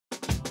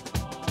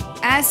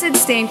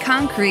Acid-stained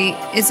concrete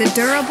is a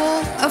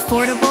durable,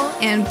 affordable,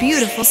 and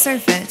beautiful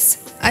surface,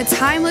 a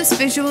timeless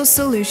visual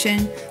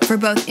solution for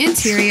both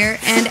interior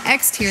and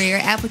exterior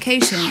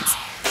applications.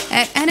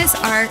 At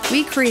EnnisArt,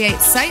 we create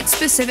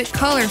site-specific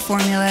color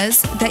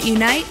formulas that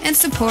unite and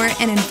support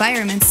an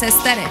environment's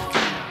aesthetic.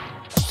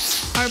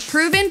 Our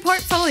proven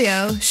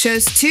portfolio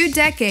shows 2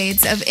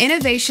 decades of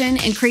innovation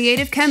in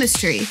creative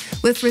chemistry,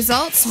 with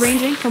results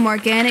ranging from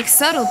organic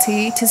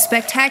subtlety to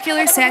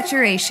spectacular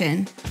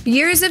saturation.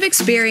 Years of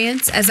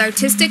experience as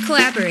artistic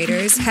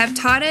collaborators have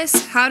taught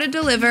us how to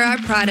deliver our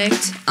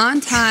product on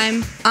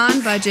time,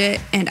 on budget,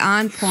 and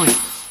on point.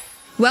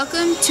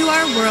 Welcome to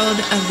our world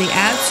of the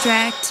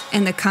abstract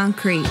and the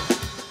concrete.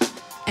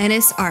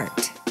 EnnisArt.